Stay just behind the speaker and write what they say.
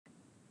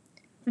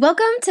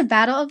Welcome to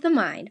Battle of the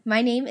Mind.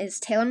 My name is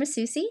Taylor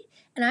Masusi,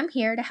 and I'm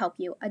here to help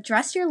you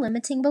address your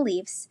limiting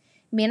beliefs,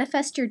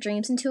 manifest your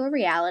dreams into a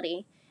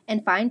reality,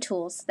 and find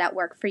tools that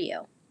work for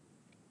you.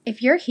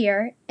 If you're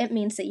here, it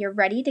means that you're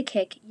ready to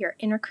kick your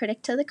inner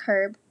critic to the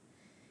curb,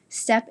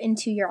 step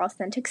into your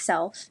authentic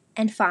self,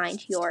 and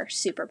find your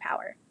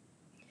superpower.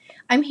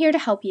 I'm here to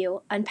help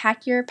you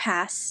unpack your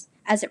past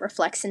as it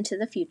reflects into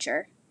the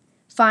future,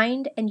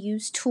 find and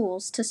use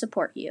tools to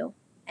support you,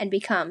 and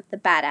become the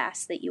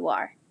badass that you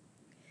are.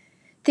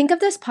 Think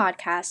of this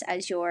podcast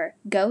as your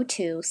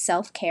go-to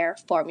self-care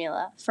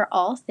formula for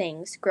all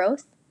things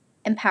growth,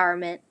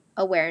 empowerment,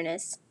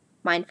 awareness,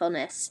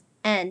 mindfulness,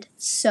 and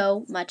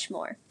so much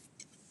more.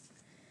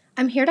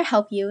 I'm here to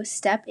help you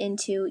step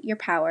into your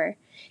power.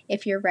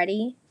 If you're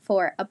ready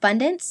for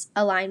abundance,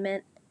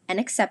 alignment, and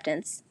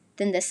acceptance,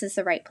 then this is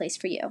the right place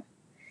for you.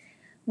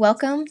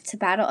 Welcome to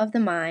Battle of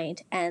the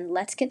Mind, and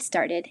let's get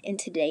started in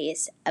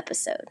today's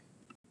episode.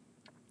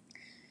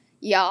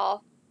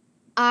 Y'all,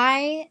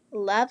 I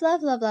love the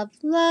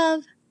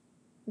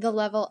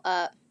Level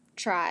Up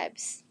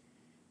Tribes.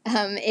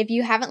 If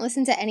you haven't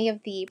listened to any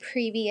of the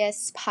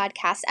previous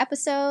podcast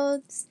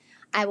episodes,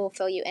 I will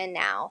fill you in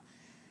now.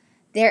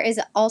 There is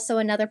also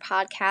another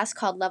podcast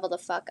called Level the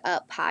Fuck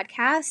Up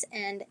Podcast,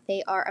 and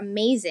they are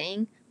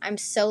amazing. I'm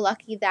so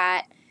lucky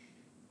that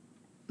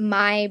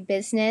my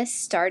business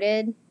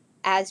started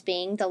as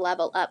being the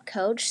Level Up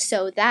Coach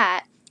so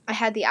that I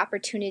had the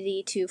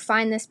opportunity to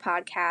find this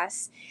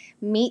podcast,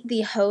 meet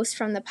the host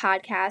from the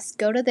podcast,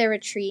 go to their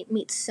retreat,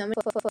 meet so many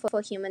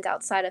humans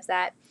outside of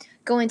that,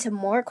 go into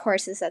more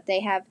courses that they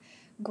have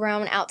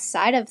grown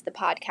outside of the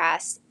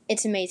podcast.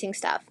 It's amazing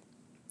stuff.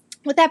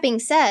 With that being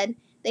said,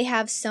 they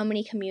have so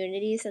many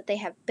communities that they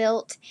have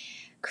built,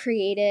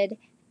 created,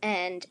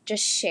 and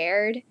just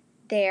shared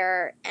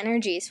their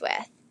energies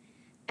with.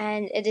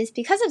 And it is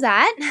because of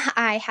that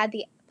I had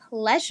the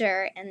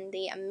pleasure and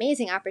the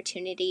amazing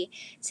opportunity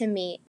to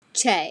meet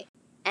Che.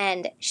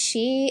 And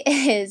she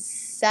is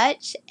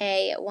such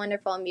a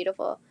wonderful and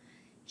beautiful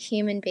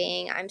human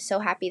being. I'm so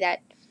happy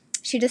that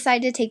she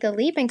decided to take the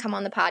leap and come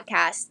on the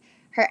podcast.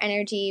 Her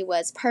energy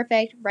was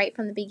perfect right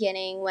from the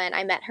beginning when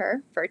I met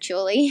her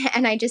virtually,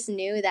 and I just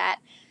knew that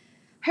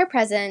her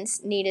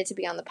presence needed to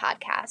be on the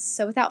podcast.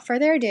 So without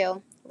further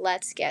ado,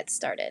 let's get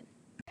started.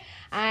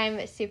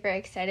 I'm super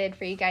excited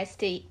for you guys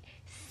to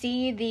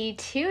see the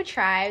two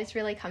tribes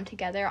really come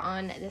together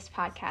on this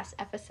podcast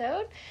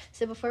episode.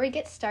 So before we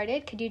get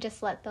started, could you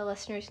just let the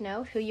listeners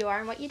know who you are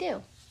and what you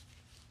do?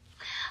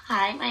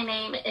 Hi, my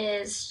name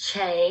is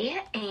Che,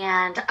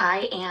 and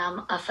I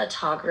am a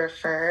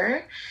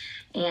photographer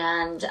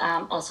and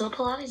also a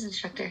Pilates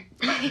instructor.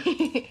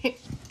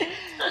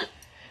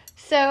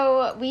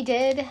 So we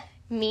did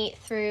meet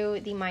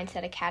through the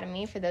Mindset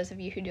Academy. For those of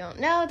you who don't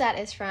know, that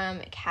is from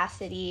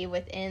Cassidy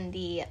within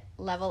the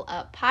Level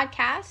Up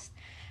podcast.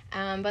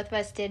 Both of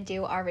us did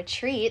do our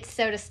retreats.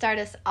 So to start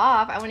us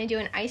off, I want to do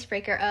an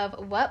icebreaker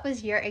of what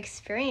was your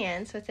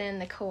experience within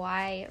the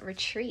Kauai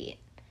retreat?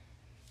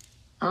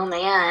 Oh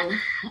man,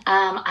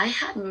 I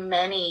had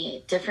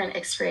many different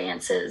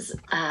experiences.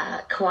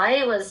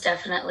 Kauai was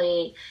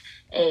definitely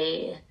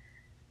a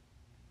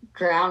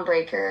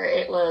groundbreaker.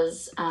 It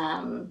was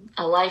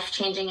a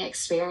life-changing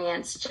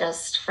experience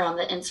just from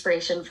the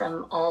inspiration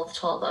from all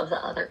 12 of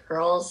the other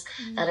girls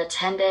that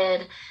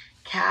attended.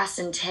 Cass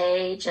and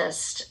Tay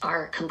just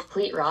are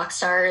complete rock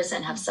stars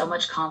and have so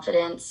much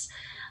confidence.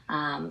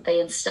 They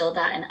instilled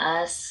that in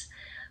us.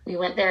 We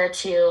went there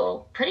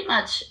to pretty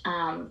much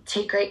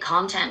take great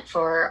content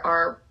for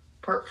our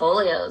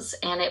portfolios,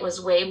 and it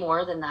was way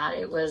more than that.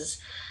 It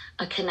was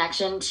a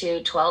connection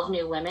to 12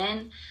 new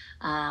women,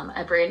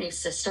 a brand new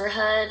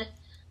sisterhood,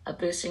 a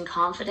boost in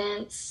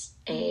confidence,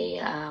 a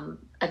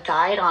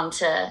guide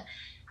onto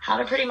how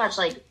to pretty much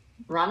like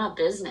run a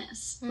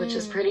business, which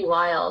is pretty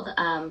wild.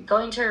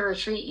 Going to a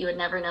retreat, you would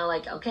never know,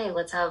 like, okay,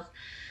 let's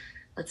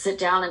sit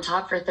down and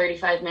talk for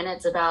 35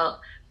 minutes about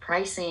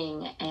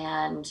pricing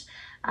and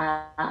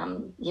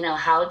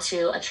how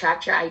to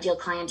attract your ideal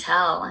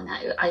clientele. And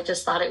I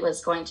just thought it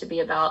was going to be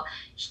about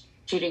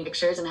shooting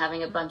pictures and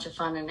having a bunch of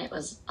fun, and it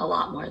was a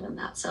lot more than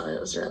that. So it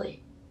was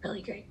really,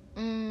 really great.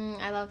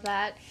 I love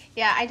that.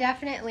 Yeah, I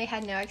definitely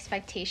had no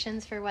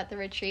expectations for what the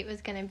retreat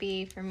was going to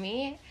be for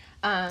me.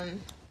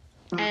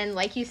 And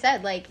like you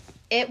said, like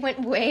it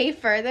went way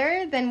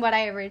further than what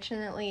I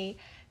originally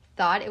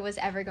thought it was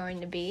ever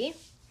going to be.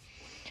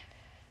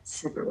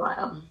 Super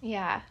wild.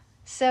 Yeah.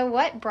 So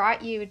what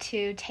brought you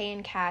to Tay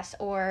and Cass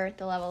or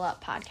the Level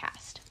Up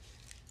podcast?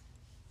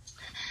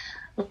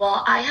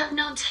 Well, I have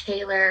known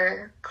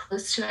Taylor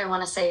close to, I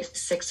want to say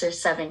 6 or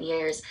 7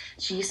 years.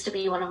 She used to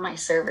be one of my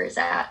servers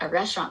at a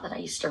restaurant that I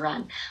used to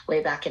run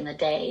way back in the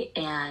day.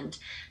 And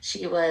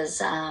she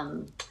was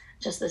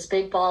just this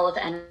big ball of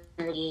energy.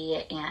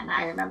 And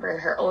I remember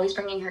her always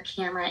bringing her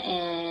camera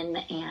in.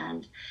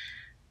 And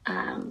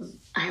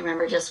I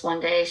remember just one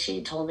day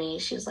she told me,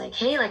 she was like,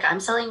 hey, like I'm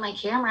selling my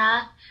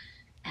camera.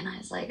 And I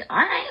was like, all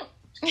right,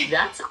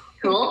 that's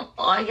cool.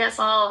 Well, I guess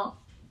I'll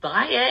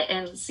buy it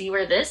and see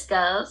where this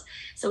goes.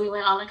 So we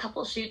went on a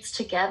couple shoots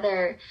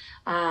together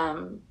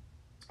in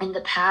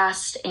the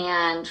past,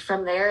 and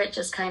from there it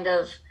just kind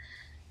of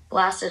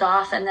blasted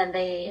off. And then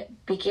they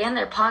began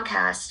their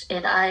podcast,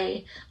 and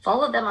I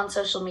followed them on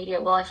social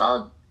media. Well, I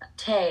followed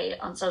Tay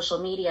on social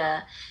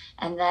media,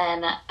 and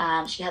then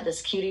she had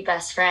this cutie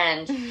best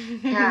friend,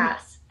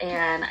 Cass,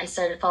 and I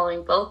started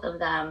following both of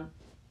them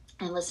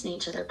and listening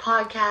to their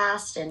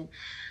podcast, and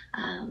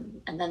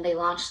then they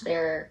launched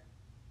their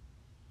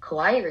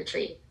Kauai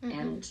retreat,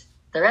 and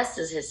the rest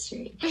is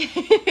history.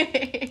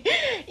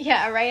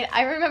 Yeah, right.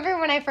 I remember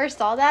when I first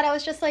saw that, I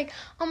was just like,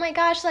 oh my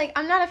gosh, like,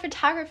 I'm not a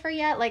photographer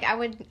yet. Like,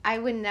 I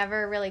would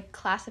never really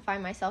classify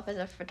myself as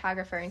a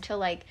photographer until,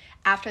 like,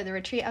 after the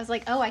retreat. I was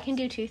like, oh, I can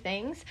do two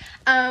things.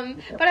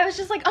 But I was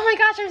just like, oh my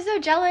gosh, I'm so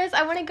jealous.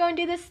 I want to go and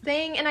do this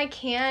thing, and I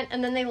can't.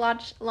 And then they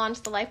launched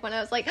the Life one. I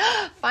was like,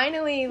 oh,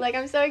 finally, like,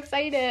 I'm so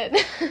excited.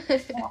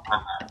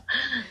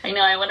 I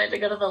know. I wanted to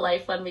go to the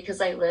Life one because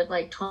I live,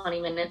 like,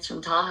 20 minutes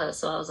from Tahoe.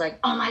 So I was like,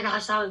 oh my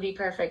gosh, that would be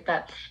perfect.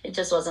 But it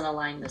just wasn't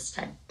aligned this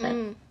time.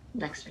 But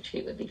next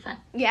retreat would be fun.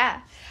 Yeah.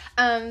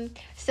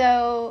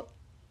 So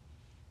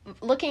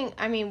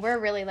we're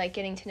really, like,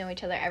 getting to know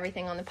each other,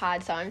 everything on the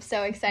pod, so I'm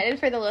so excited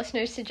for the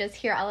listeners to just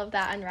hear all of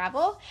that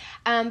unravel.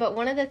 But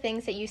one of the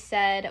things that you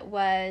said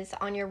was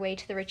on your way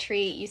to the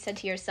retreat, you said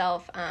to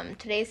yourself,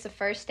 today's the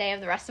first day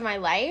of the rest of my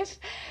life.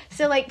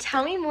 So, like,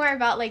 tell me more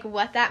about, like,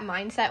 what that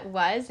mindset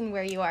was and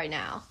where you are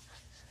now.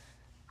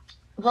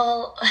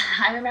 Well,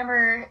 I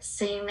remember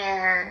sitting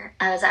there.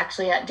 I was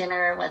actually at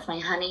dinner with my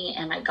honey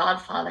and my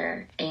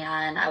godfather,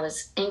 and I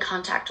was in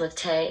contact with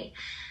Tay.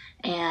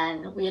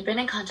 And we had been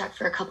in contact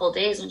for a couple of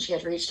days when she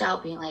had reached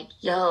out being like,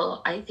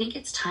 yo, I think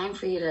it's time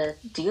for you to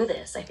do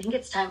this. I think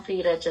it's time for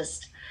you to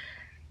just,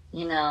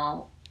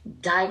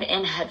 dive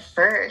in head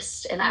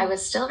first. And I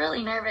was still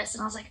really nervous.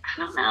 And I was like, I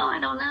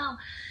don't know.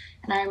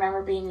 And I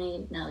remember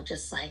being,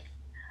 just like,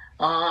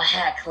 oh,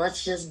 heck,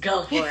 let's just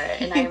go for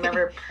it. And I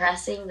remember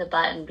pressing the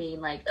button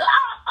being like,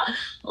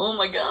 oh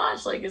my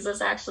gosh, like, is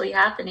this actually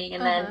happening?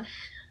 And then,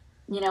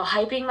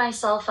 hyping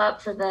myself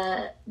up for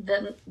the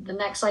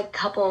next, like,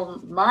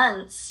 couple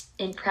months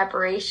in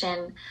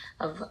preparation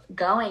of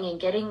going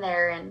and getting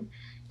there. And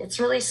it's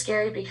really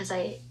scary because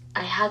I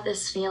had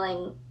this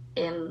feeling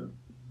in,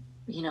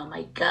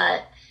 my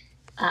gut,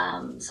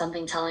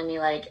 something telling me,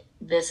 like,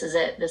 this is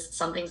it,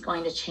 something's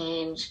going to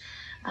change.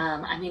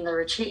 The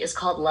retreat is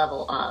called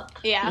Level Up.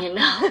 Yeah.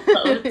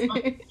 So it's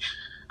like,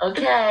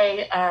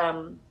 okay,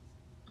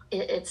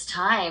 it's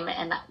time.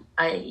 And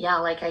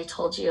like I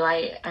told you,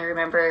 I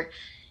remember,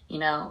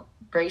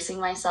 bracing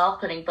myself,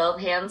 putting both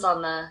hands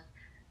on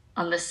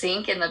the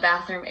sink in the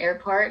bathroom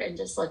airport and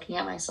just looking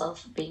at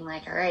myself being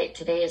like, all right,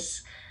 today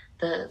is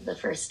the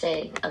first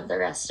day of the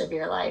rest of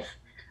your life.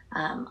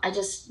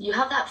 You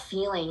have that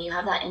feeling, you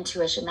have that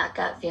intuition, that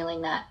gut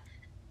feeling that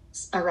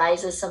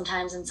arises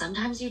sometimes, and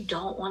sometimes you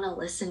don't want to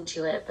listen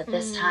to it, but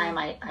this time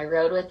I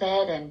rode with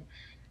it, and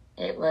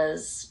it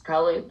was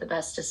probably the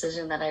best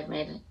decision that I've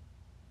made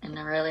in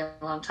a really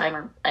long time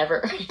or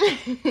ever.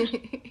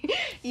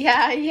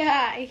 Yeah,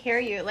 I hear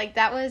you. Like,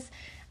 that was,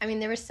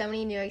 there were so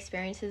many new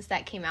experiences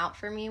that came out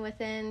for me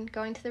within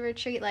going to the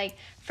retreat. Like,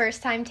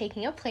 first time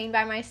taking a plane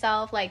by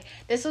myself. Like,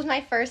 this was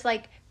my first,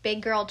 like,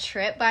 big girl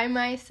trip by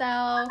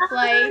myself,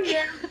 like,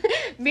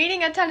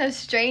 meeting a ton of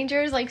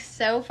strangers, like,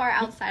 so far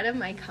outside of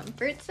my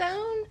comfort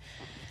zone.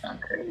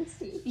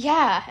 Crazy.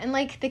 Yeah, and,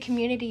 like, the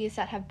communities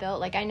that have built,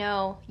 like, I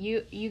know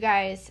you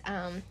guys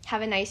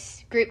have a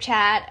nice group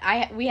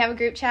chat. We have a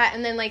group chat,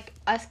 and then, like,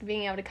 us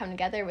being able to come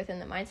together within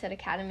the Mindset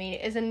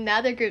Academy is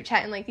another group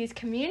chat, and, like, these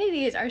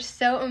communities are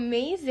so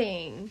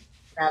amazing.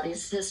 Yeah,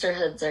 these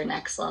sisterhoods are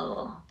next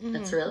level.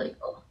 It's really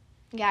cool.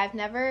 Yeah, I've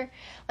never,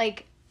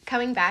 like,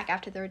 coming back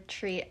after the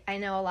retreat, I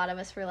know a lot of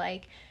us were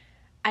like,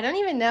 I don't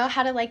even know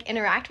how to, like,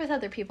 interact with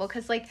other people,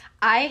 because, like,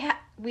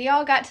 we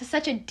all got to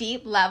such a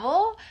deep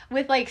level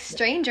with, like,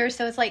 strangers,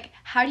 so it's like,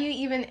 how do you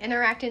even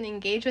interact and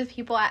engage with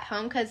people at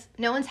home, because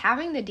no one's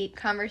having the deep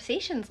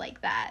conversations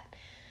like that.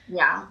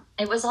 Yeah,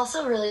 it was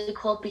also really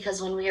cool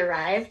because when we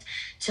arrived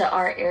to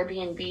our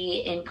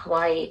Airbnb in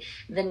Kauai,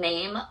 the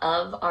name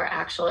of our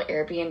actual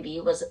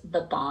Airbnb was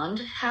the Bond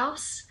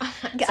House. Oh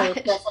my gosh. So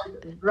just,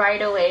 like,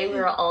 right away, we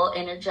were all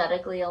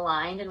energetically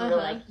aligned, and we were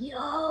like,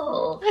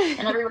 yo,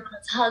 and everyone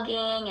was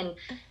hugging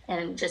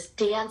and just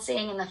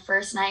dancing. And the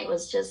first night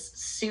was just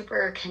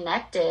super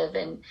connective.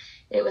 And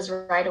it was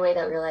right away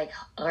that we were like,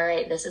 all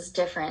right, this is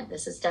different.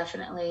 This is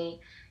definitely,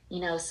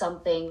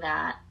 something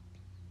that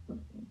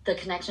the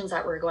connections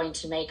that we're going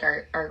to make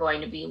are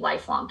going to be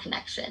lifelong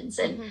connections.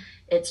 And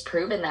it's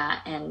proven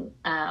that. And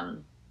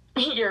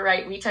you're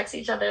right. We text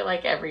each other,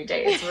 like, every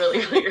day. It's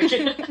really weird.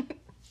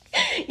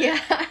 Yeah.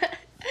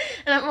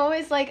 And I'm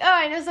always like, oh,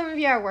 I know some of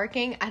you are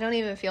working. I don't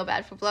even feel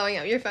bad for blowing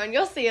up your phone.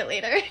 You'll see it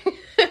later.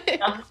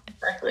 Yeah,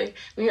 exactly.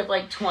 We have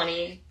like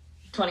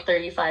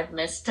 35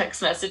 missed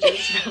text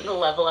messages from the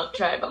Level Up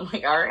tribe. I'm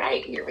like, all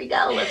right, here we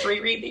go. Let's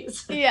reread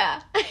these.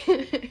 Yeah.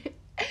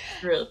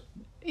 Really?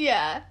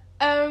 Yeah.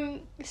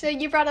 So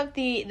you brought up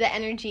the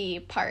energy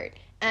part,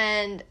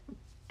 and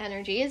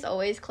energy is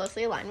always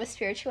closely aligned with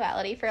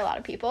spirituality for a lot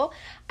of people.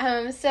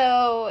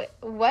 So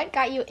what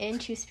got you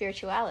into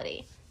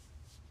spirituality?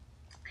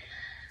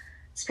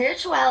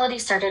 Spirituality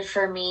started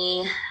for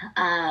me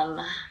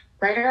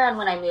right around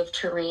when I moved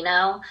to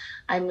Reno.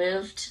 I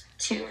moved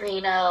to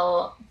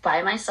Reno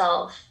by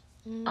myself.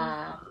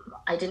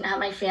 I didn't have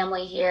my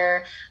family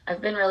here.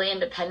 I've been really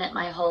independent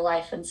my whole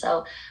life. And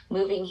so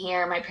moving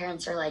here, my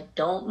parents are like,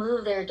 don't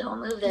move there,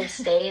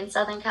 stay in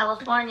Southern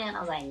California. And I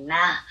was like,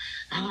 nah,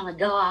 I want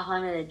to go off.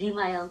 I'm going to do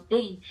my own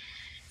thing.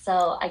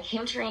 So I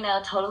came to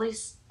Reno totally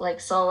like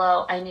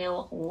solo. I knew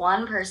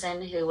one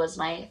person who was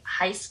my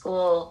high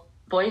school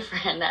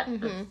boyfriend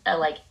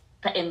like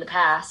in the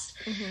past.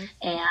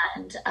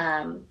 And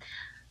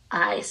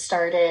I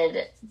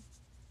started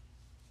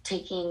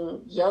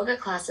taking yoga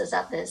classes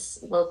at this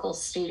local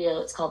studio.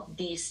 It's called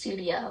The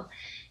Studio.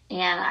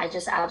 And I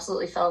just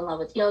absolutely fell in love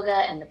with yoga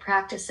and the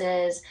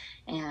practices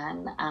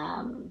and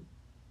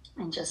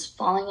just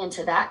falling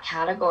into that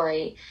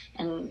category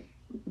and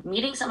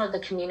meeting some of the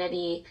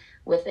community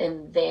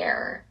within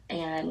there.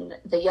 And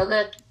the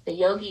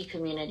yogi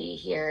community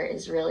here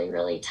is really,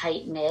 really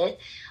tight knit.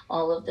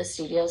 All of the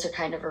studios are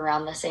kind of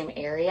around the same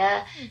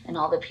area and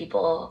all the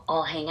people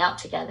all hang out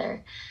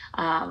together.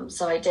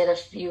 So I did a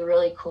few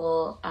really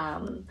cool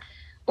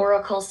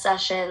oracle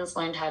sessions,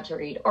 learned how to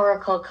read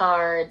oracle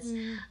cards,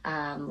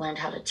 learned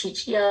how to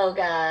teach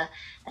yoga.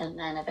 And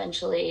then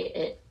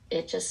eventually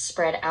it just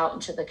spread out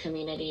into the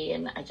community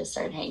and I just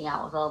started hanging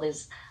out with all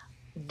these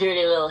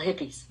dirty little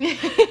hippies.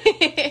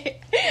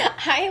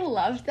 I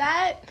love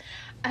that.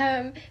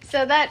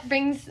 So that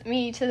brings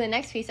me to the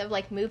next piece of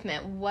like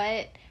movement.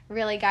 What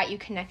really got you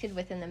connected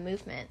within the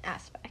movement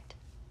aspect?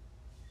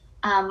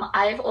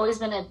 I've always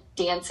been a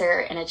dancer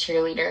and a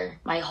cheerleader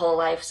my whole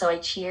life. So I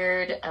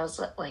cheered. I was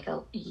like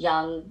a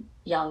young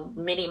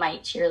mini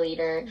mite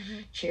cheerleader,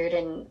 cheered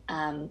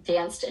and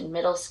danced in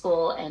middle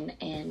school and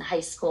in high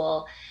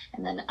school,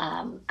 and then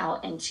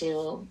out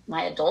into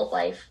my adult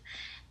life.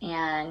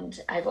 And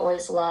I've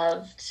always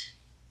loved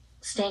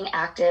staying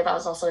active. I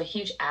was also a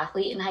huge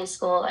athlete in high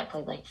school. I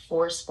played like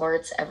 4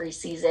 sports every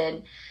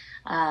season.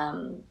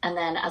 And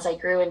then as I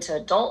grew into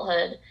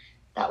adulthood,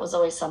 that was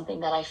always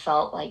something that I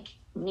felt like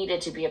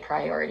needed to be a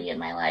priority in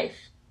my life.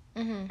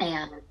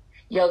 And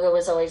yoga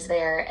was always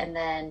there. And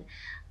then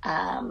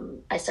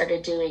I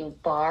started doing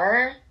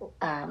bar.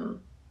 I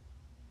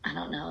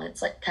don't know.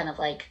 It's like kind of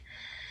like,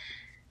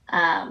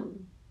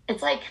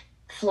 it's like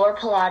floor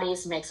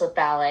Pilates mixed with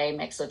ballet,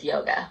 mixed with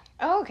yoga.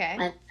 Oh, okay.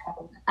 And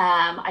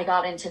I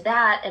got into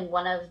that, and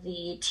one of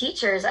the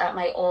teachers at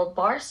my old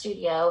bar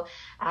studio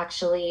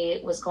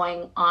actually was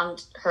going on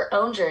her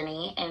own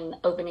journey and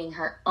opening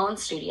her own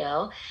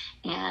studio,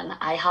 and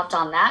I hopped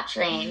on that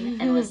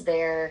train and was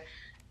there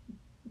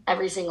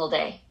every single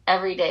day,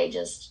 every day.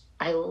 Just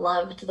I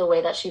loved the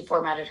way that she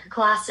formatted her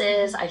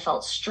classes. I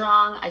felt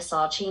strong. I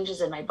saw changes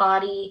in my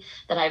body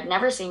that I've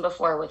never seen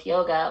before with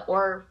yoga,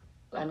 or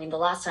I mean, the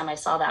last time I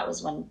saw that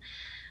was when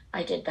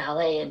I did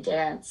ballet and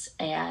dance.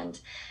 And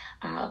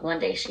one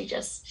day she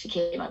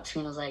came up to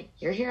me and was like,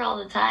 "You're here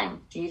all the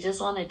time. Do you just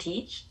want to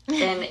teach?"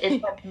 And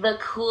it's like the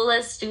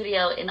coolest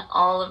studio in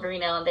all of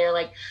Reno. And they're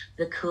like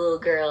the cool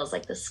girls,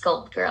 like the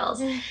sculpt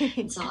girls.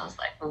 And so I was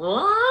like,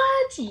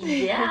 what?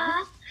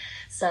 Yeah.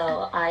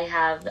 So I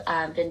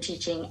have been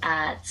teaching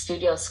at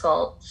Studio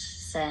Sculpt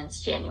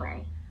since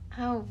January.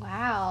 Oh,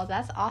 wow.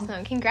 That's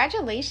awesome.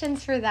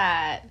 Congratulations for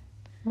that.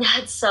 Yeah,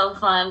 it's so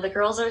fun. The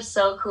girls are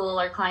so cool.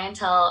 Our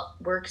clientele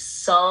works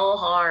so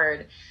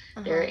hard.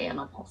 They're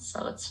animals.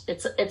 So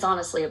it's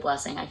honestly a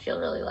blessing. I feel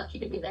really lucky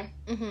to be there.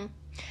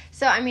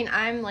 So, I mean,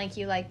 I'm like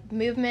you, like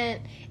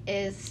movement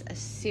is a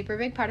super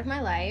big part of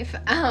my life.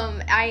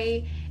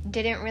 I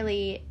didn't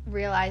really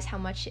realize how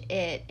much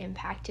it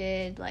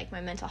impacted like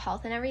my mental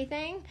health and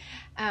everything.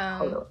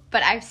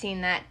 But I've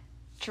seen that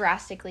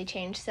drastically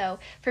change. So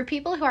for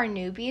people who are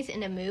newbies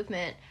in a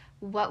movement,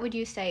 what would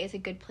you say is a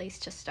good place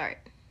to start?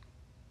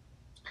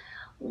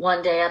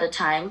 One day at a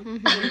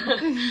time.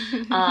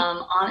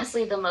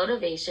 Honestly, the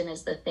motivation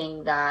is the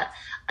thing that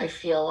I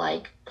feel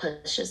like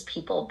pushes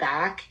people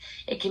back.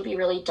 It can be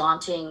really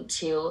daunting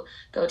to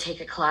go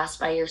take a class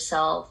by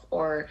yourself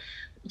or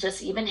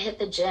just even hit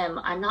the gym.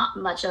 I'm not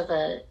much of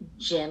a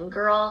gym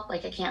girl.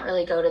 Like I can't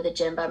really go to the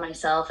gym by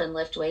myself and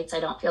lift weights. I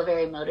don't feel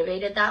very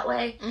motivated that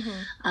way.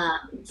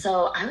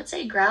 So I would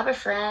say grab a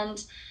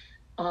friend,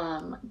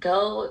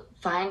 go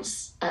find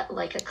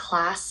like a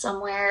class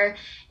somewhere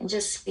and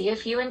just see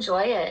if you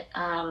enjoy it,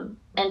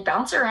 and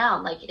bounce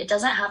around. Like it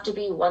doesn't have to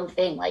be one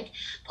thing. Like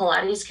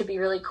Pilates could be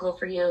really cool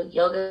for you.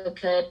 Yoga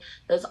could.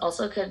 Those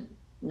also could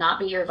not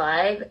be your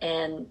vibe,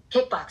 and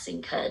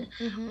kickboxing could,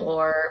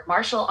 or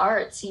martial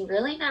arts. You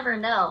really never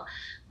know.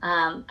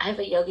 I have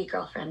a yogi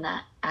girlfriend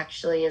that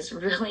actually is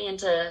really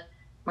into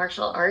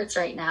martial arts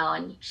right now,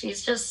 and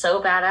she's just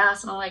so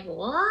badass. And I'm like,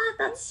 what?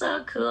 That's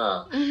so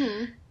cool.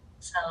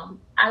 So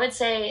I would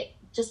say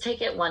just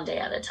take it one day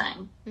at a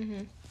time.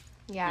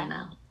 Yeah. You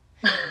know?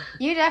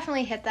 You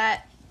definitely hit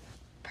that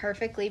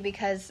perfectly,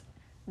 because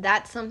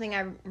that's something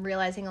I'm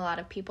realizing a lot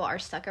of people are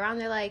stuck around.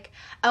 They're like,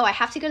 oh, I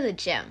have to go to the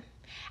gym.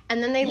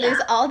 And then they lose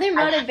all their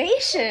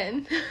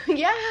motivation.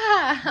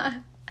 Yeah.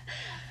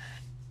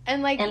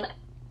 And like... And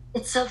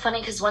it's so funny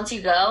because once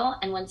you go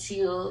and once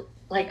you,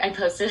 like, I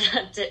posted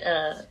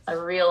a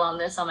reel on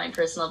this on my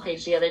personal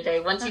page the other day.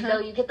 Once you go,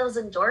 you get those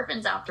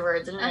endorphins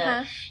afterwards. And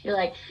you're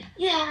like,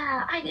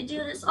 yeah, I could do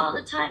this all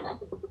the time.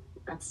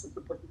 That's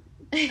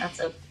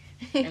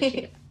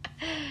okay.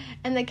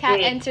 And the cat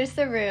enters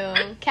the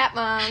room. Cat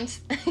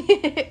moms.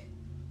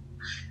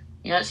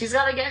 She's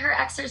got to get her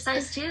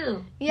exercise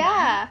too.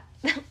 Yeah.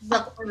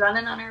 But we're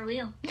running on our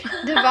wheel.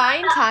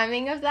 Divine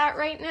timing of that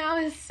right now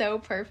is so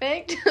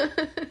perfect.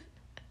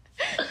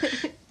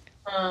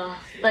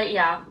 But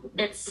yeah,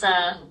 it's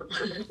fun.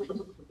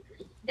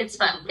 It's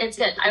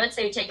good. I would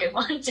say take it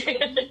one day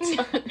at a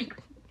time.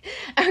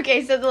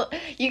 Okay, so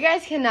you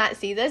guys cannot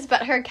see this,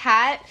 but her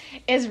cat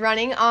is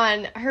running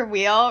on her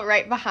wheel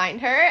right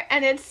behind her,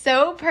 and it's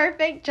so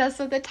perfect just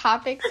with the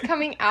topics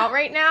coming out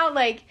right now.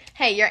 Like,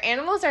 hey, your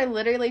animals are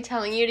literally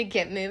telling you to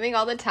get moving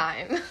all the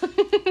time.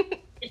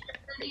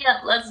 Yeah,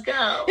 let's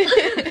go.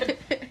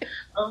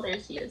 Oh, there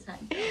she is.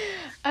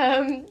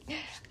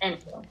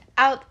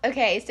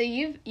 Okay, so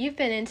you've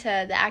been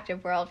into the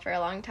active world for a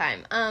long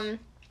time.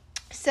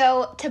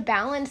 So to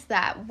balance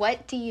that,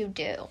 what do you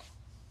do?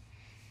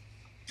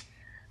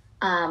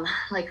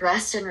 Like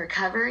rest and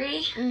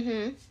recovery.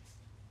 Mm-hmm.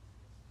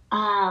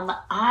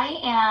 I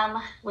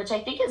am, which I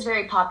think is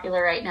very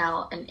popular right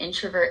now, an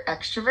introvert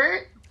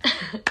extrovert.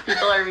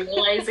 People are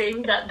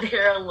realizing that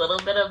they're a little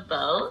bit of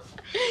both.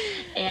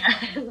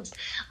 And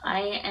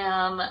I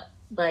am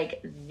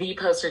like the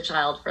poster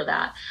child for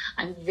that.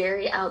 I'm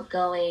very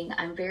outgoing.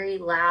 I'm very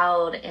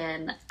loud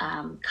and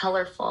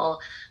colorful,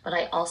 but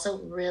I also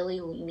really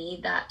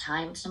need that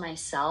time to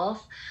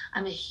myself.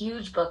 I'm a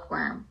huge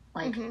bookworm.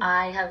 Like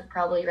I have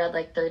probably read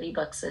like 30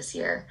 books this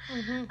year.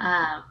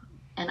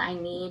 And I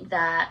need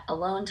that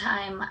alone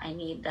time. I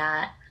need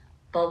that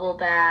bubble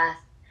bath,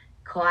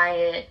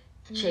 quiet,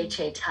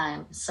 che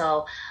time.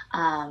 So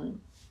I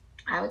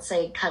would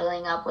say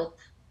cuddling up with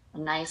a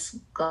nice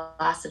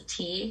glass of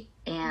tea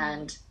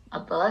and a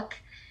book,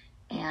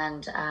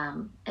 and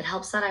it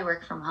helps that I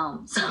work from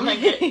home, so I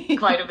get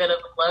quite a bit of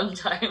alone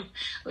time,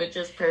 which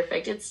is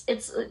perfect. It's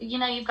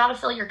you've got to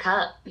fill your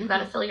cup. You've got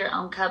to fill your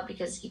own cup,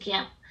 because you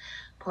can't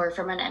pour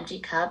from an empty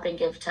cup and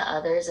give to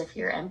others if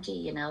you're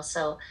empty,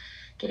 so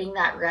getting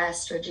that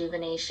rest,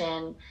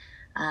 rejuvenation.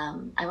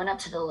 I went up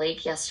to the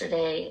lake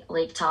yesterday,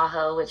 Lake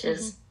Tahoe, which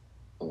is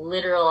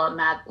literal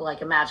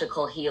like a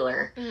magical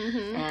healer.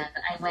 And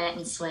I went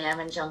and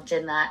swam and jumped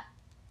in that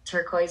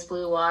turquoise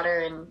blue water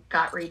and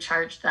got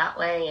recharged that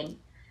way, and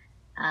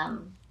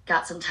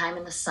got some time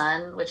in the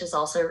sun, which is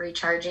also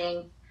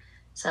recharging.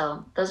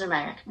 So those are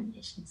my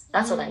recommendations.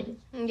 That's what I do.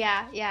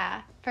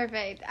 Yeah,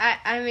 perfect.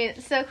 I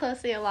mean, so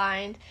closely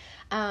aligned.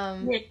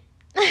 I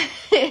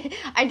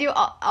do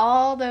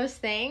all those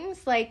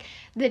things. Like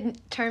the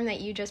term that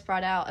you just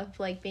brought out of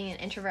like being an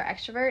introvert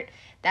extrovert,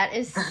 that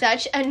is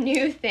such a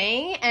new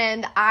thing,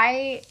 and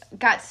I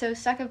got so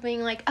stuck of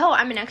being like, oh,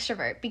 I'm an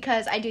extrovert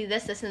because I do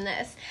this and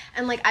this,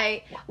 and like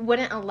I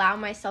wouldn't allow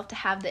myself to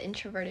have the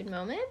introverted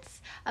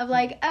moments of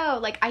like, oh,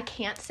 like I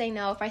can't say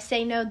no. If I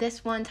say no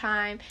this one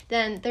time,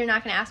 then they're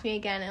not going to ask me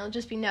again. It'll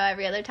just be no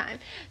every other time.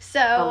 So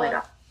oh my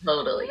God.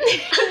 Totally.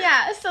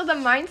 Yeah, so the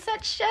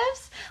mindset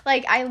shifts.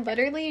 Like, I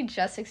literally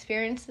just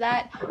experienced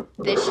that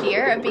this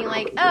year of being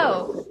like,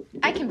 oh,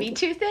 I can be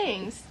two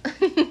things.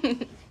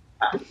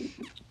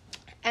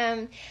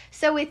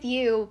 So with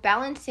you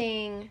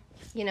balancing,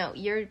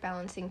 you're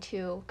balancing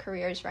two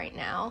careers right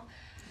now.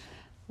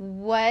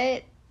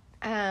 What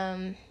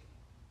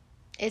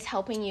is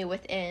helping you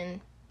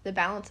within the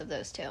balance of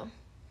those two?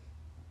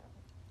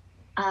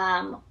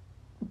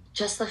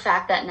 Just the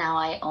fact that now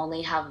I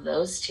only have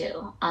those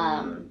two.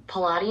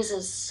 Pilates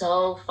is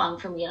so fun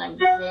for me, and I'm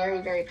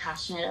very, very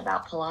passionate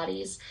about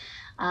Pilates.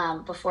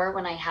 Before,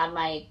 when I had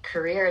my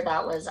career,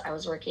 I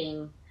was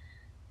working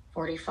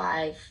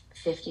 45,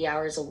 50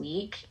 hours a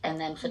week, and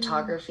then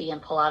photography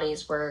and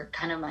Pilates were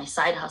kind of my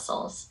side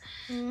hustles.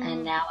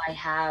 And now I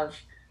have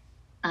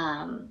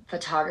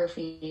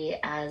photography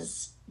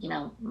as,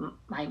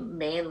 my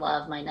main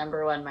love, my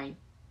number one, my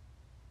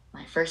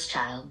first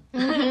child.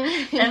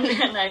 And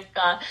then I've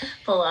got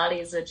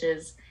Pilates, which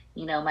is,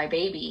 my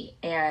baby.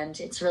 And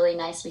it's really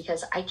nice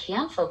because I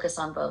can focus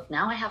on both.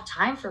 Now I have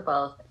time for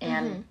both.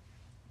 And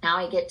now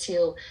I get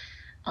to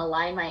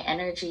align my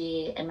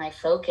energy and my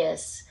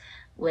focus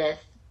with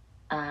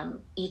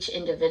each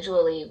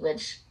individually,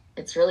 which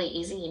it's really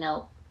easy.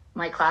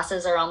 My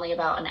classes are only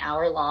about an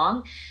hour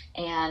long,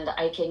 and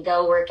I can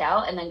go work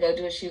out and then go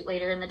do a shoot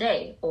later in the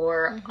day,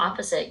 or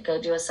opposite,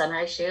 go do a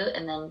sunrise shoot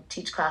and then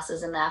teach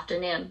classes in the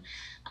afternoon.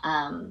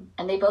 And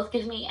they both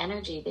give me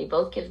energy. They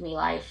both give me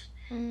life.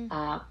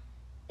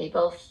 They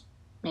both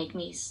make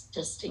me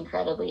just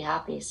incredibly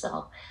happy.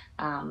 So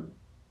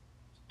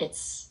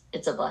it's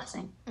a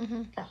blessing.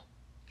 Yeah.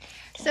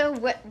 So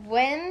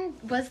when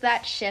was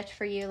that shift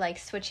for you, like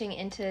switching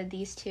into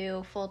these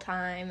two full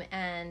time,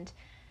 and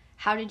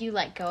how did you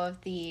let go of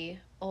the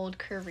old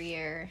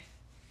career?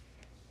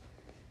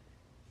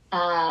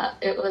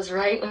 It was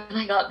right when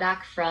I got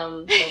back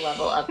from the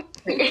Level Up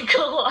in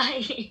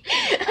Kauai.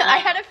 I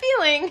had a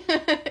feeling.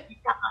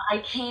 I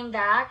came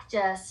back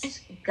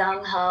just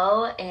gung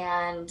ho,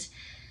 and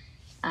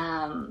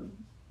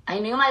I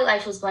knew my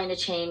life was going to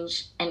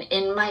change. And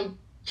in my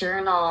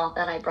journal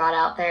that I brought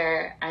out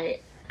there, I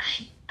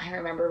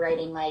remember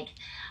writing, like,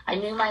 I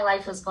knew my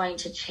life was going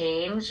to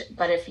change,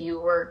 but if you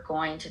were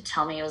going to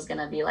tell me it was going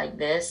to be like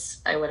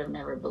this, I would have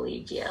never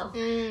believed you.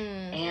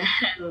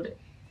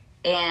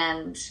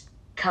 And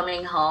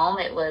coming home,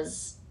 it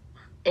was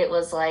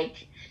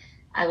like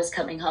I was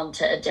coming home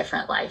to a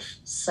different life.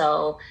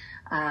 So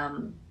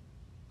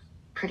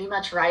pretty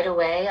much right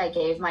away, I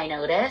gave my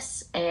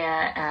notice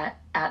at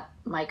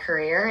my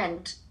career,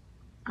 and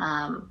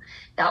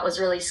that was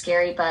really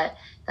scary, but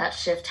that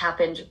shift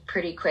happened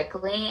pretty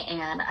quickly,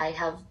 and I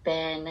have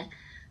been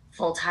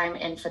full-time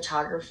in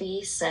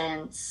photography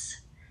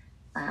since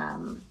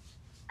I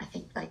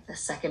think like the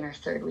second or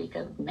third week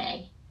of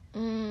May.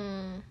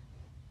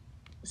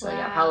 So wow.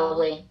 Yeah,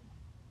 probably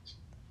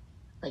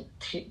like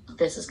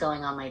this is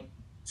going on my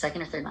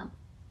second or third month.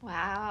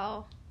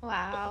 Wow.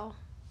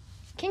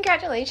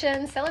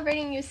 Congratulations,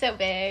 celebrating you so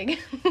big.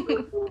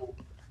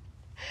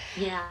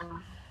 Yeah.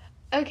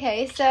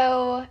 Okay,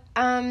 so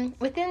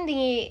within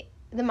the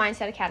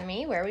Mindset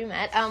Academy where we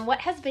met, what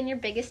has been your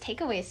biggest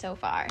takeaway so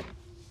far?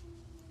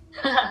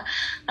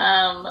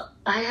 I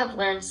have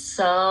learned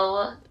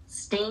so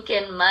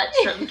stinking much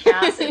from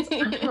Cass. It's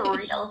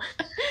unreal.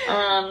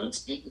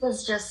 She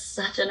is just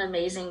such an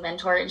amazing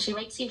mentor, and she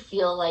makes you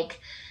feel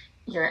like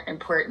you're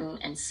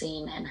important and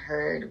seen and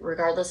heard,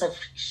 regardless of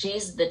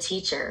she's the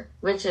teacher,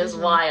 which is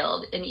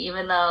wild. And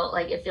even though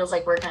like it feels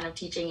like we're kind of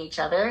teaching each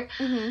other,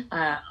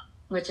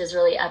 which is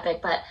really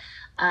epic. But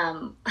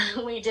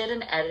we did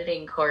an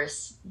editing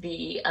course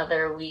the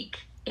other week,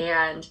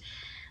 and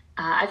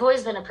I've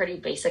always been a pretty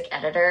basic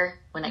editor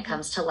when it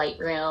comes to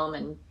Lightroom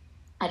and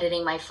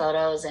editing my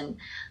photos. And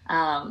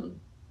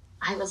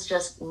I was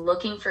just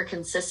looking for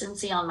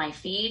consistency on my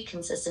feed,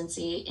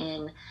 consistency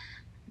in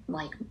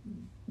like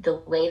the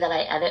way that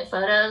I edit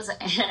photos.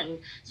 And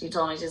she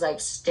told me, she's like,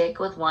 stick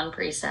with one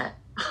preset.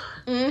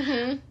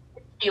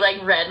 She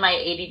like read my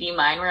ADD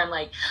mind where I'm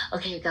like,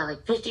 okay, you got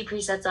like 50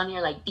 presets on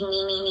here, like ding,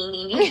 ding, ding, ding,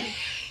 ding, ding.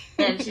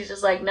 And she's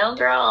just like, no,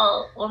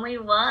 girl, only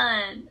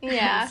one.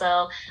 Yeah. And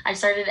so I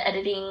started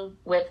editing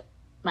with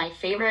my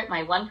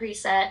one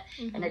preset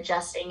and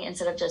adjusting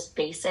instead of just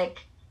basic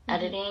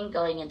editing,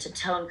 going into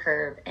tone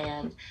curve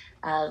and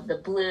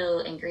the blue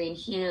and green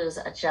hues,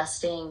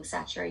 adjusting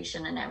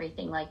saturation and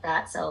everything like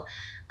that. So,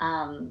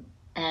 and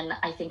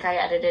I think I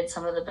edited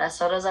some of the best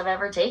photos I've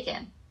ever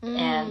taken.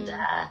 And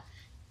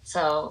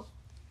so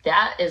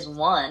that is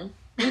one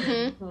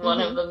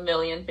of the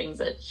million things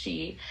that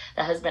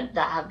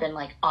have been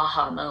like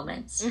aha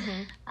moments.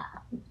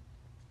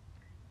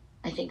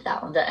 I think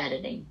that one, the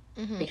editing,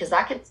 because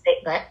that could say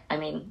that, I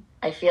mean,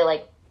 I feel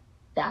like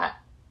that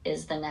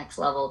is the next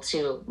level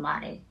to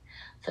my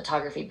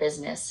photography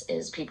business,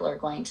 is people are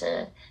going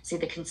to see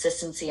the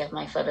consistency of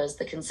my photos,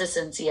 the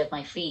consistency of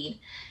my feed.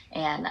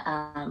 And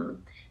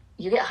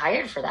you get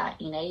hired for that.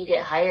 You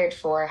get hired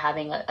for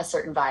having a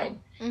certain vibe.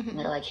 And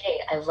they're like, hey,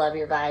 I love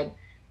your vibe.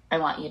 I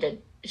want you to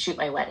shoot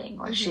my wedding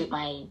or shoot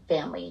my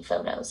family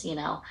photos,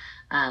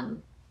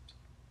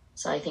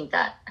 So I think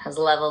that has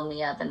leveled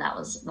me up, and that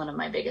was one of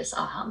my biggest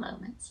aha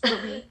moments.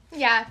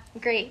 Yeah,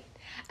 great.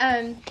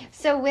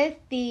 So with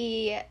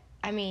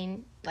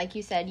like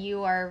you said,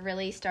 you are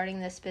really starting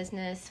this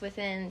business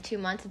within 2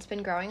 months. It's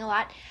been growing a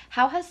lot.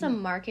 How has the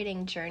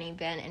marketing journey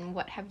been, and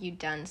what have you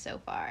done so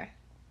far?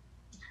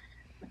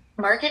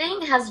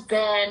 Marketing has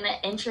been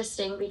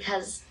interesting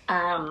because,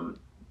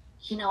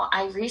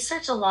 I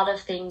research a lot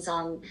of things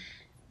on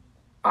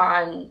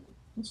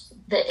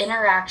the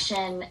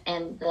interaction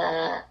and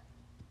the,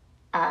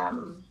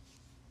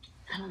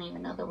 I don't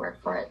even know the word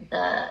for it,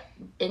 the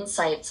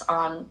insights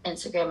on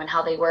Instagram and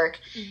how they work.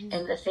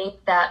 And the thing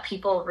that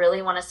people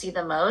really want to see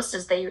the most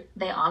is they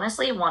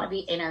honestly want to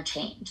be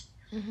entertained.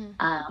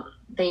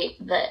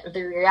 The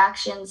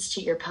reactions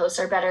to your posts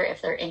are better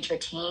if they're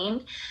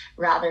entertained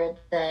rather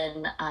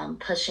than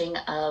pushing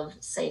of,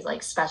 say,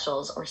 like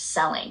specials or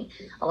selling.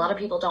 A lot of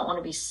people don't want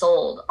to be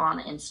sold on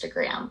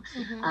Instagram.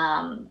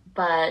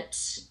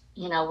 But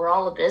we're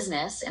all a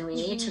business and we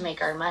need to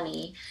make our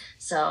money.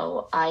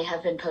 So I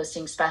have been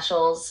posting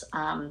specials.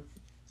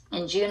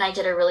 In June, I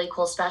did a really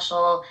cool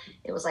special.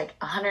 It was like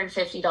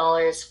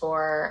 $150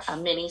 for a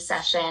mini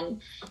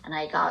session, and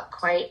I got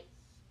quite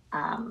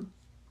a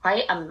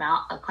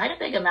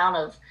big amount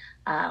of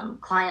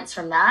clients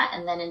from that.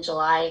 And then in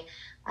July,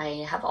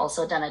 I have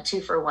also done a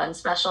 2-for-1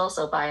 special.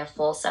 So buy a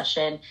full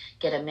session,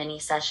 get a mini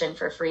session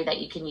for free that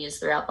you can use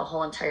throughout the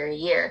whole entire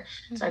year.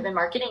 So I've been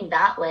marketing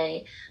that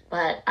way,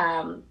 but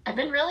I've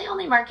been really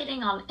only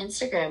marketing on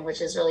Instagram,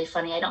 which is really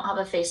funny. I don't have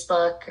a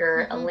Facebook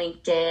or a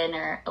LinkedIn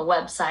or a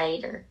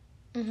website or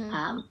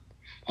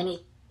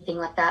anything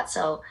like that.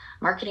 So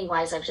marketing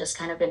wise, I've just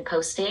kind of been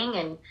posting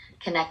and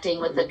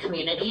connecting with the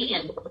community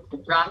and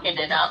rocking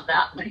it out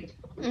that way.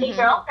 Hey,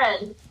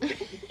 girlfriend.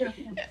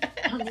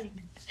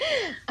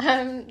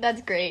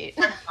 That's great.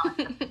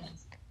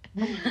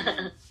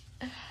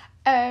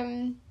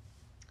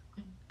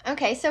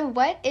 Okay, so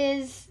where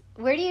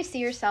do you see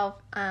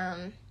yourself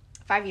 5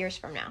 years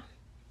from now?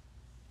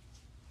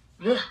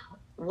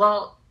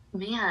 Well,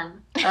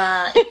 man,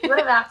 if you would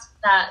have asked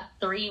that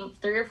 3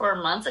 or 4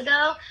 months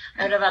ago,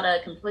 I would have had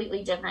a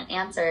completely different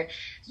answer.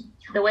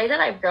 The way that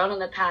I've grown in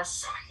the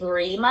past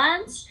 3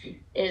 months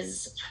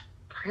is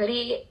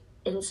pretty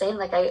insane.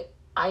 Like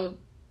I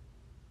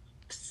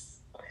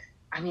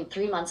mean,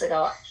 3 months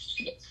ago,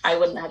 I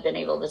wouldn't have been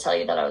able to tell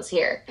you that I was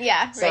here.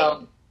 Yeah, so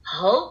right.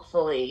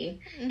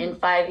 Hopefully in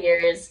 5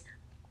 years,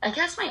 I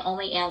guess my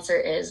only answer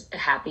is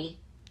happy.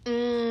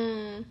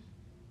 Mm.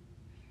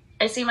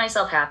 I see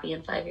myself happy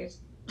in 5 years.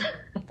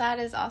 That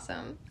is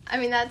awesome. I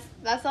mean,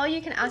 that's all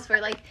you can ask for.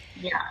 Like,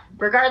 yeah,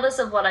 regardless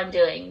of what I'm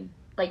doing.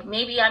 Like,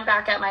 maybe I'm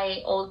back at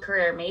my old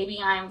career. Maybe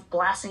I'm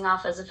blasting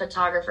off as a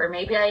photographer.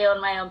 Maybe I own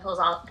my own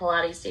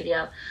Pilates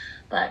studio.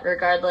 But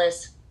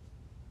regardless,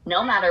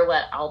 no matter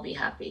what, I'll be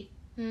happy.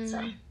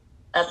 So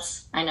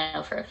that's, I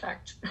know for a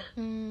fact.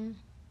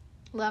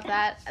 Love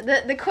that.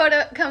 The quote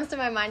comes to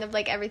my mind of,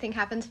 like, everything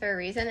happens for a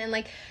reason, and,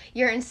 like,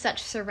 you're in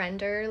such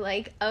surrender,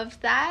 like,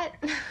 of that.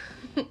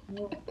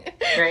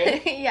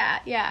 Right?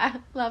 Yeah.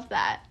 Love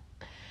that.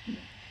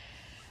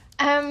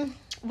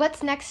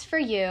 What's next for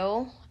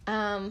you,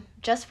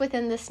 just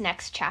within this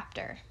next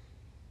chapter?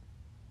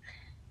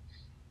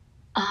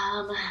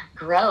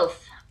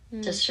 Growth.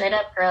 Just straight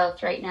up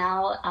growth right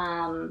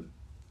now.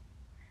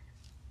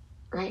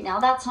 Right now,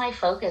 that's my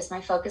focus.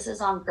 My focus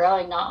is on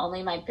growing not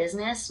only my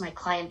business, my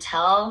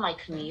clientele, my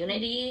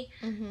community,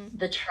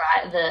 the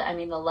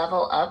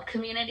level up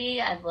community.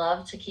 I'd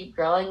love to keep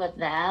growing with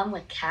them,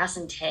 with Cass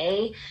and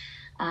Tay,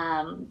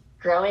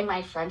 growing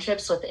my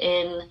friendships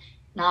within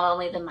not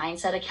only the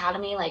Mindset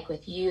Academy, like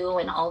with you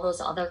and all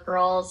those other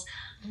girls.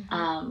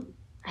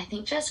 I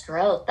think just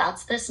growth.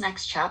 That's this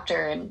next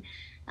chapter,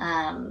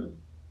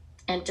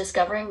 and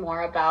discovering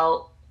more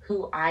about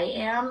who I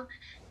am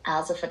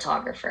as a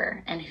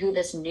photographer and who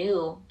this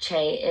new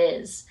Che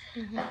is.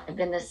 I've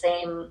been the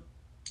same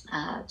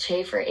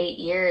Che for 8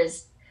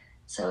 years,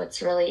 so it's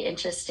really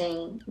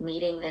interesting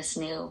meeting this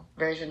new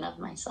version of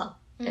myself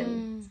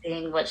and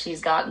seeing what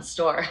she's got in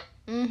store.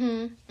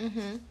 I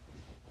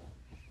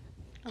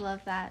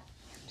love that.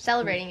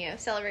 Celebrating you.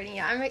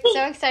 I'm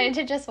so excited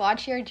to just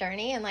watch your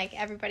journey, and, like,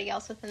 everybody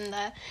else within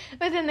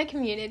the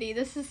community.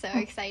 This is so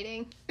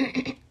exciting.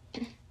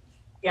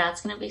 Yeah,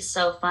 it's going to be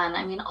so fun.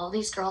 I mean, all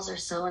these girls are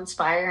so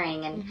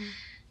inspiring, and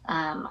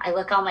I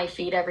look on my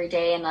feed every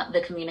day and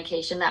the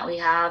communication that we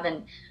have,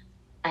 and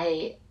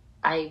I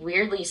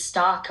weirdly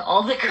stalk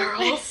all the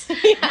girls. So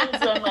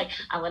I'm like,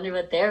 I wonder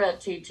what they're up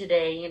to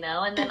today, and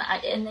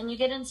then you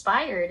get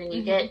inspired, and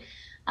you get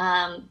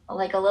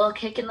like a little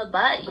kick in the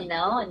butt,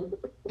 and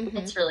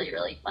it's really,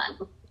 really fun.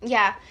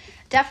 Yeah,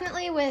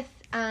 definitely. With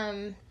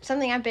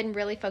something I've been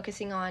really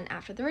focusing on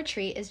after the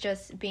retreat is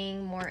just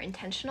being more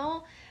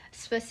intentional,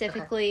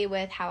 specifically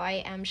with how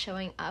I am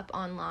showing up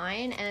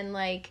online, and,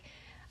 like,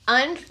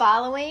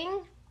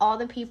 unfollowing all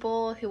the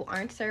people who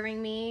aren't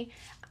serving me.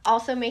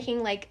 Also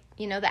making, like,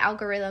 the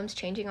algorithms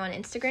changing on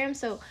Instagram,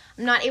 so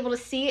I'm not able to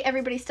see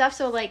everybody's stuff.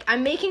 So, like,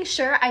 I'm making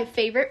sure I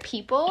favorite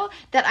people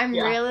that I'm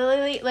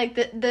really, like,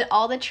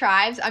 all the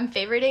tribes, I'm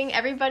favoriting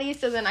everybody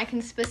so then I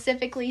can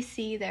specifically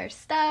see their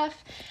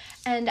stuff.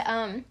 And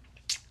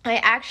I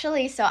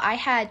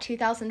had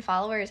 2,000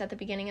 followers at the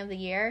beginning of the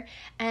year,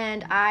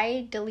 and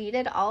I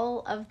deleted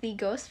all of the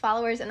ghost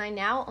followers, and I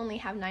now only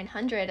have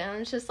 900, and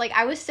I'm just, like,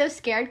 I was so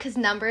scared because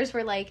numbers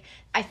were, like,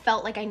 I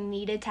felt like I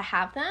needed to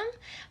have them,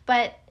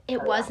 but it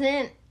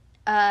wasn't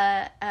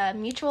a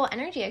mutual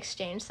energy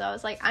exchange, so I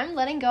was like, I'm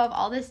letting go of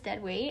all this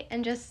dead weight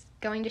and just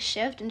going to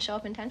shift and show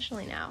up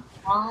intentionally now.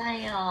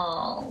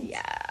 Wild.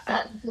 Yeah.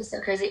 That is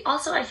so crazy.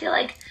 Also, I feel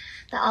like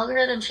the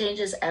algorithm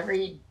changes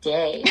every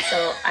day,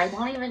 so I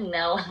don't even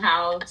know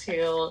how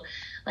to,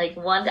 like,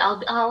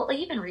 I'll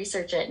even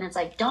research it, and it's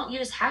like, don't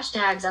use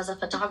hashtags as a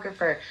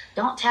photographer,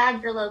 don't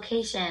tag your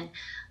location,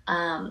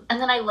 and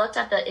then I looked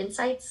at the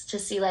insights to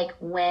see, like,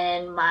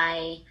 when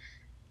my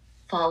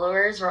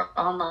followers were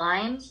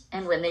online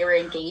and when they were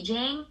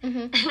engaging,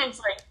 and it's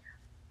like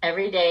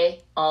every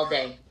day, all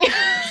day.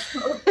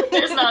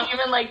 There's not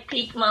even, like,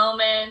 peak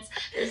moments.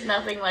 There's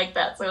nothing like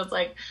that. So it's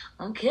like,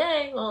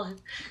 okay, well,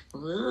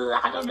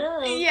 I don't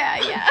know.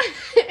 Yeah.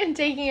 And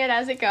taking it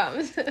as it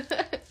comes.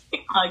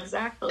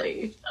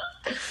 Exactly.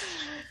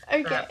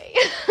 Okay.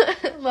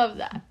 Love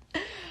that.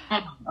 I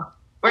don't know.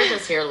 We're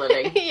just here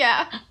living.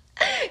 Yeah.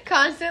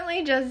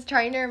 Constantly just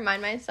trying to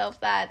remind myself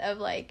that of,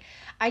 like,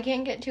 I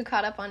can't get too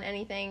caught up on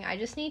anything. I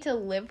just need to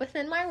live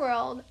within my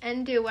world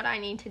and do what I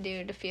need to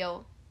do to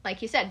feel,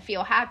 like you said,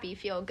 feel happy,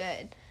 feel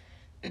good.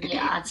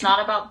 Yeah, it's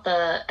not about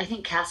I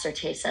think Cass or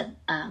Tay said,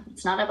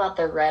 it's not about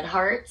the red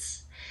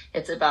hearts.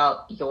 It's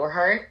about your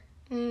heart.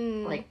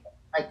 Like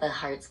the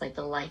hearts, like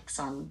the likes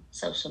on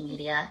social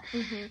media.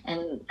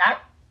 And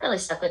that really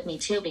stuck with me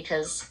too,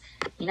 because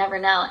you never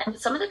know. And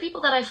some of the people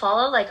that I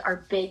follow, like,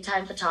 are big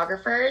time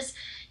photographers,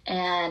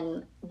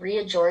 And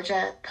Rhea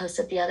Georgia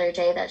posted the other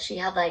day that she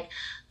had like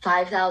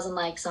 5,000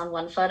 likes on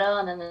one photo,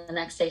 and then the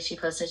next day she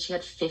posted she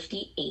had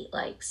 58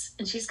 likes,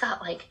 and she's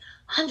got like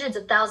hundreds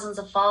of thousands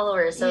of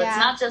followers. So it's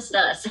not just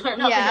us. We're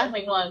not the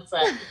only ones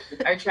that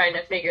are trying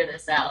to figure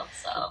this out.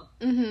 So.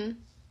 Mm-hmm.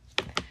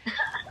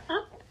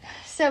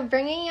 So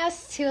bringing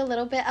us to a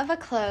little bit of a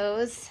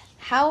close,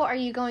 how are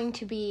you going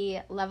to be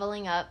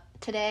leveling up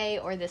today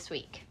or this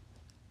week?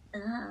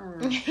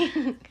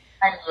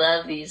 I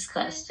love these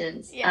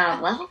questions.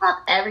 Level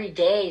up every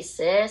day,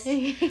 sis.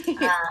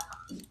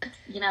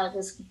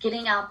 Just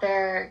getting out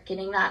there,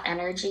 getting that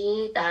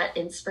energy, that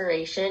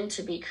inspiration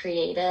to be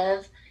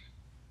creative,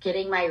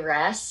 getting my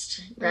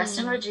rest. Rest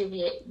and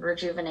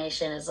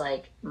rejuvenation is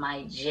like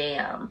my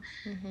jam.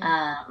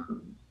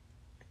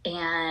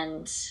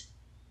 And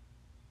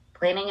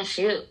planning a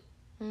shoot.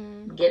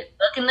 Get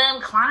booking them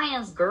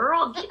clients,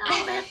 girl. Get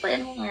all that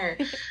in here.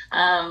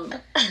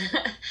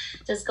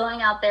 Just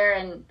going out there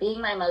and being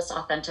my most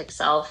authentic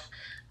self,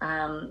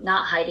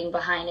 not hiding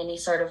behind any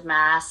sort of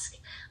mask,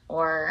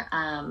 or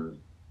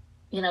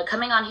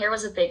coming on here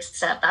was a big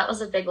step. That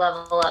was a big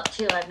level up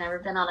too. I've never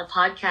been on a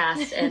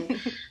podcast, and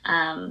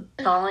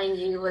following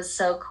you was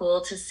so cool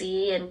to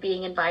see, and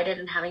being invited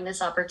and having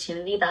this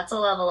opportunity, that's a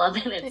level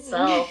up in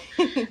itself.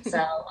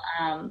 So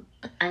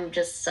I'm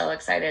just so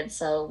excited,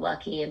 so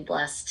lucky and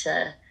blessed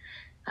to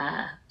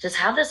just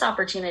have this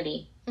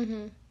opportunity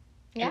in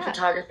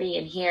photography,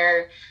 and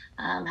here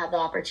have the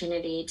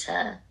opportunity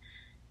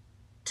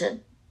to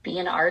be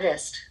an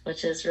artist,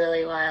 which is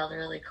really wild,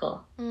 really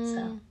cool.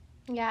 So.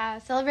 Yeah,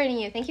 celebrating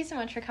you. Thank you so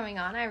much for coming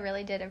on. I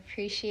really did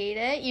appreciate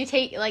it. You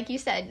take, like you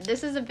said,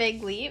 this is a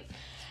big leap.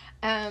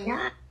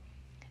 What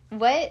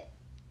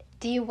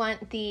do you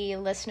want the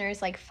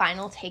listeners'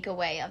 final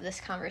takeaway of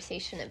this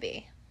conversation to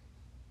be?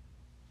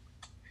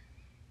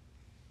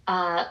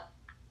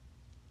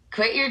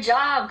 Quit your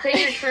job, quit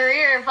your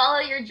career, follow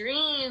your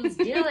dreams,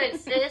 do it,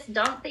 sis.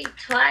 Don't think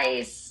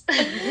twice.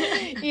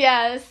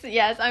 Yes,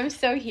 I'm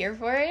so here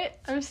for it.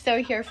 Yeah,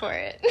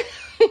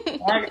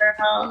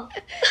 girl.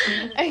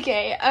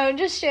 Okay,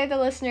 just share the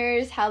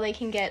listeners how they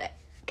can get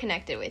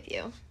connected with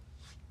you.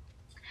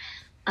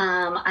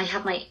 I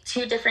have my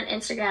 2 different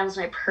Instagrams,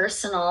 my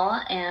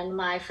personal and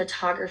my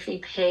photography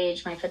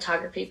page. My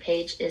photography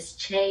page is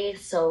Che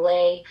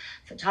Soleil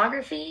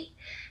Photography,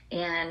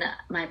 and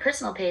my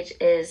personal page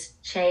is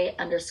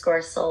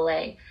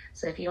Che_Soleil.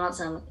 So if you want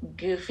some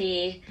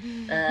goofy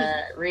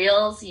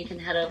reels, you can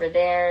head over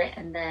there.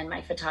 And then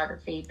my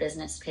photography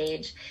business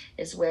page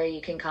is where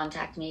you can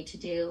contact me to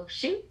do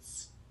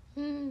shoots.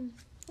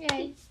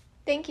 Yay.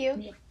 Thank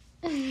you.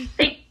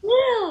 Thank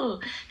you.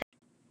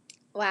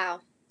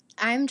 Wow.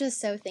 I'm just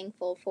so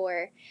thankful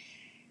for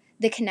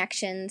the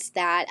connections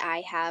that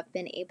I have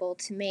been able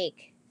to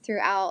make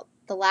throughout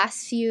the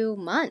last few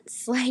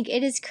months.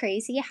 It is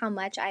crazy how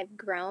much I've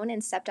grown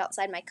and stepped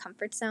outside my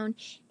comfort zone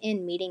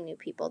in meeting new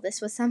people. This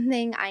was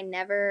something I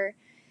never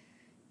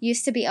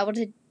used to be able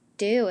to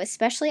do,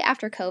 especially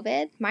after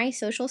COVID. My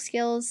social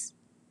skills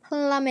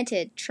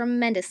plummeted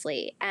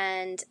tremendously,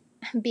 and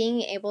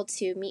being able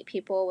to meet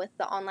people with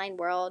the online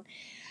world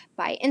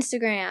by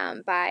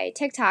Instagram, by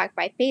TikTok,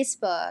 by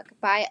Facebook,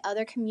 by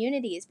other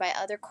communities, by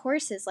other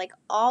courses,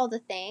 all the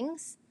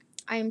things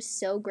I'm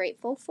so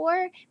grateful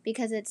for,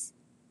 because it's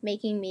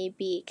making me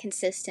be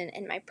consistent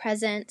in my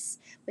presence,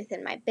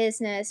 within my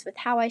business, with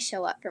how I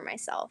show up for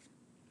myself.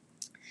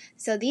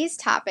 So these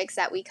topics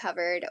that we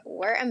covered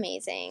were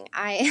amazing.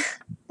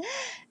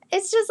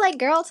 It's just like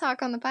girl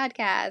talk on the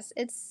podcast.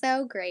 It's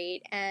so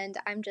great, and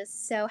I'm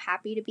just so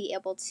happy to be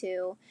able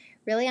to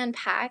really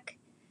unpack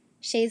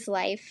Shay's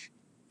life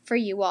for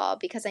you all,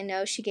 because I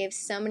know she gave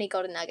so many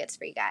golden nuggets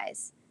for you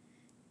guys.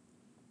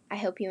 I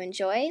hope you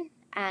enjoyed,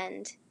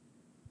 and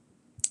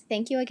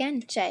thank you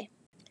again, Shay.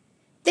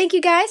 Thank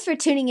you guys for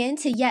tuning in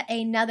to yet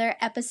another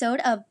episode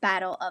of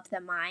Battle of the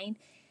Mind.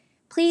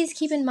 Please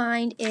keep in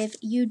mind, if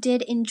you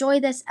did enjoy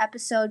this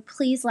episode,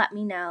 please let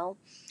me know.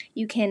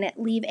 You can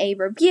leave a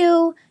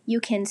review, you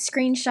can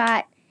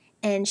screenshot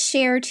and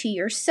share to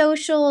your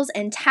socials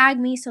and tag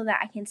me so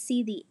that I can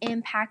see the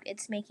impact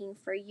it's making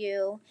for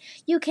you.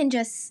 You can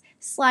just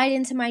slide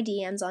into my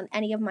DMs on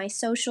any of my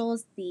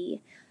socials. The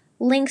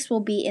links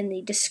will be in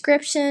the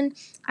description.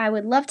 I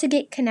would love to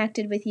get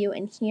connected with you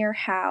and hear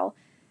how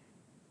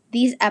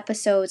these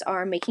episodes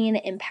are making an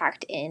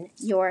impact in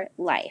your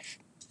life.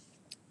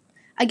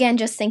 Again,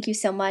 just thank you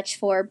so much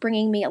for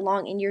bringing me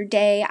along in your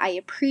day. I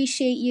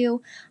appreciate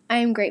you. I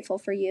am grateful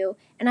for you.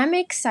 And I'm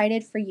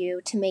excited for you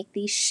to make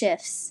these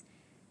shifts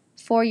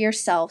for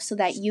yourself so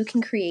that you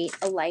can create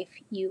a life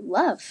you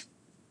love.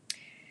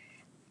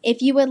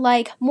 If you would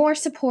like more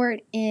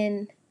support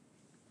in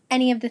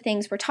any of the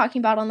things we're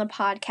talking about on the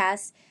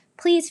podcast,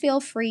 please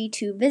feel free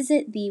to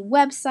visit the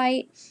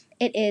website.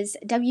 It is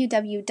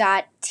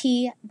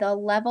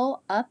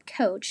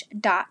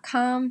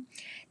www.thelevelupcoach.com.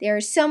 There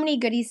are so many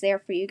goodies there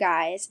for you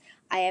guys.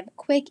 I have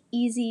quick,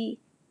 easy,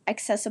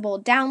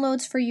 accessible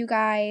downloads for you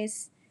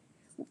guys,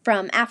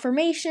 from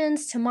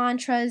affirmations to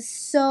mantras,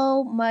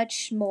 so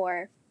much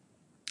more.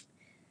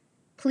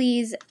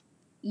 Please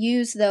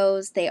use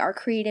those. They are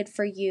created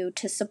for you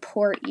to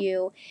support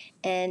you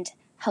and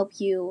help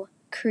you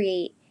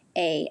create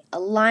a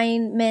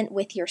alignment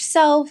with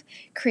yourself,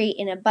 create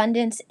an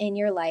abundance in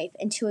your life,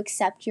 and to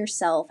accept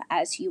yourself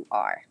as you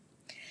are.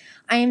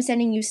 I am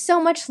sending you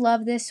so much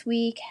love this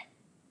week,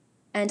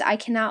 and I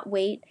cannot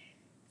wait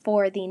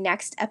for the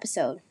next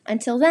episode.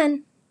 Until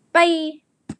then, bye!